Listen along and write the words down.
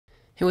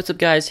Hey, what's up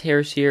guys,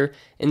 Harris here,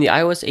 and the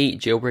iOS 8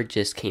 jailbreak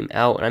just came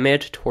out, and I made a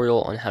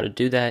tutorial on how to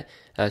do that,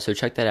 so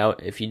check that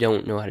out if you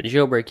don't know how to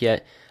jailbreak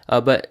yet.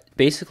 But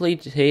basically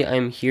today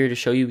I'm here to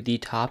show you the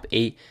top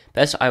 8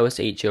 best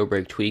iOS 8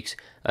 jailbreak tweaks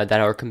that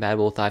are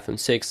compatible with iPhone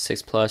 6,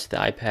 6 Plus, the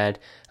iPad,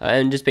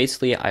 and just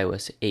basically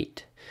iOS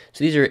 8.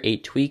 So these are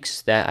 8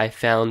 tweaks that I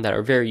found that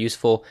are very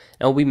useful,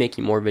 and I'll be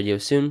making more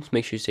videos soon, so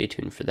make sure you stay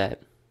tuned for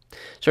that.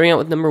 Starting out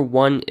with number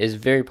 1 is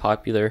very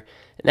popular,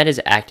 and that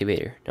is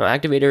Activator. Now,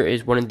 Activator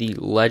is one of the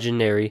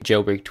legendary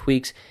jailbreak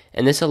tweaks,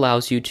 and this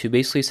allows you to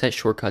basically set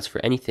shortcuts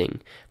for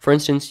anything. For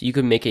instance, you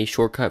could make a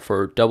shortcut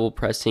for double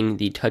pressing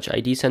the Touch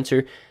ID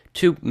sensor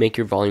to make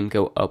your volume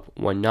go up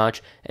 1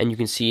 notch, and you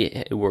can see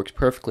it works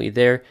perfectly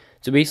there.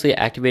 So basically,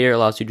 Activator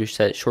allows you to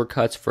set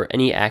shortcuts for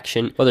any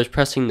action, whether it's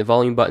pressing the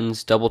volume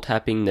buttons, double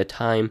tapping the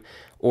time,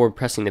 or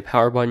pressing the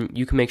power button.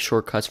 You can make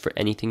shortcuts for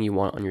anything you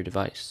want on your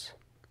device.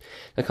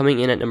 Now, coming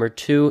in at number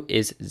 2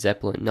 is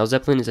Zeppelin. Now,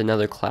 Zeppelin is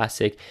another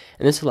classic,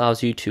 and this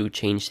allows you to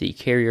change the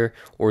carrier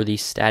or the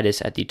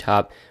status at the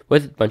top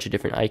with a bunch of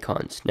different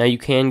icons. Now, you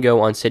can go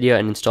on Cydia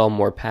and install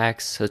more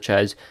packs, such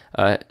as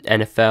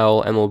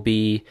NFL,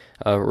 MLB,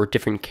 or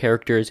different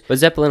characters, but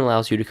Zeppelin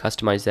allows you to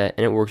customize that,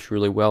 and it works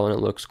really well, and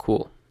it looks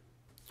cool.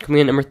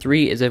 Coming in at number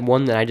 3 is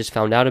one that I just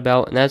found out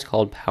about, and that's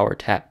called Power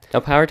Tap. Now,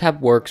 Power Tap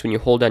works when you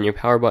hold down your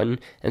power button.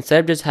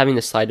 Instead of just having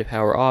the slide to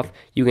power off,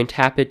 you can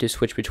tap it to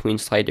switch between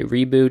slide to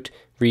reboot,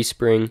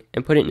 respring,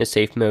 and put it in a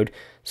safe mode,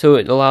 so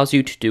it allows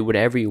you to do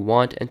whatever you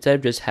want instead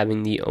of just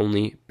having the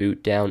only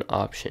boot down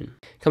option.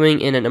 Coming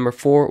in at number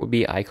 4 would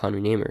be Icon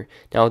Renamer.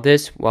 Now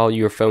this, while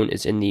your phone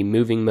is in the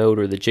moving mode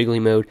or the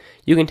jiggly mode,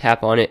 you can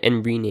tap on it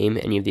and rename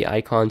any of the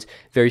icons.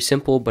 Very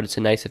simple, but it's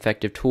a nice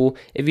effective tool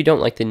if you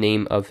don't like the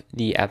name of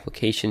the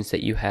applications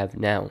that you have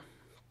now.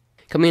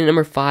 Coming in at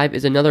number 5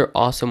 is another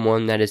awesome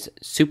one that is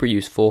super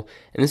useful,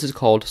 and this is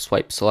called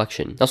Swipe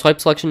Selection. Now, Swipe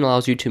Selection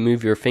allows you to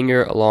move your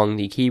finger along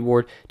the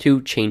keyboard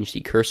to change the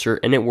cursor,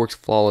 and it works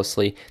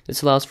flawlessly.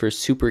 This allows for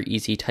super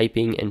easy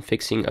typing and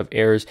fixing of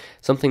errors,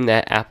 something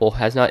that Apple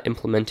has not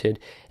implemented,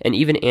 and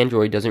even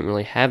Android doesn't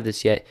really have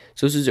this yet,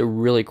 so this is a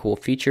really cool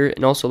feature,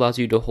 and also allows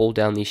you to hold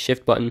down the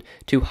Shift button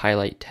to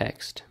highlight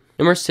text.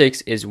 Number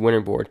 6 is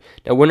Winterboard.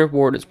 Now,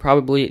 Winterboard is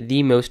probably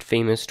the most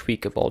famous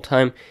tweak of all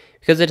time,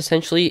 because it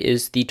essentially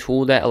is the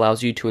tool that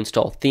allows you to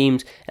install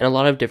themes and a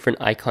lot of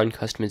different icon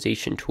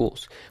customization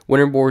tools.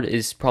 Winterboard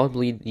is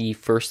probably the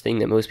first thing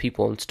that most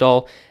people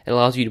install. It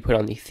allows you to put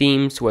on the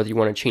themes, whether you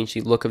want to change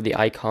the look of the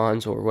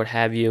icons or what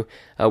have you.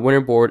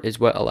 Winterboard is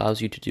what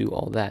allows you to do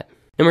all that.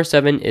 Number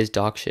 7 is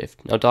Dock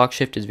Shift. Now, Dock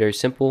Shift is very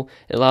simple.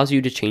 It allows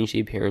you to change the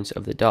appearance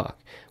of the dock.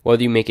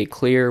 Whether you make it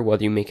clear,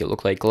 whether you make it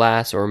look like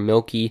glass or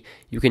milky,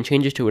 you can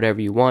change it to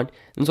whatever you want.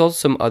 There's also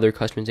some other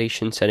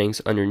customization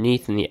settings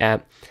underneath in the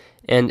app,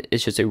 and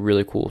it's just a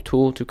really cool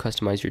tool to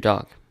customize your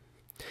dock.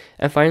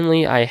 And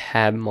finally, I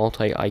have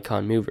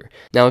Multi-Icon Mover.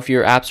 Now, if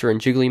your apps are in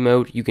jiggly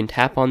mode, you can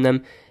tap on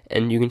them,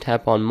 and you can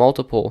tap on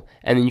multiple,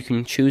 and then you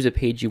can choose a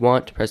page you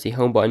want to press the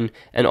home button,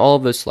 and all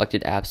of those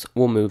selected apps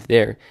will move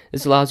there.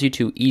 This allows you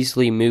to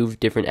easily move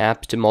different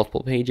apps to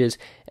multiple pages.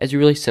 It's a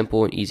really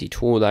simple and easy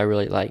tool that I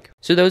really like.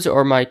 So those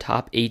are my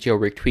top 8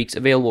 jailbreak tweaks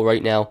available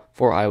right now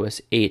for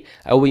iOS 8.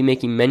 I will be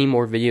making many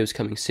more videos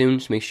coming soon,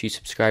 so make sure you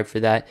subscribe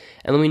for that,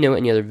 and let me know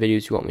any other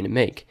videos you want me to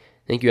make.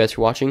 Thank you guys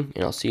for watching,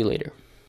 and I'll see you later.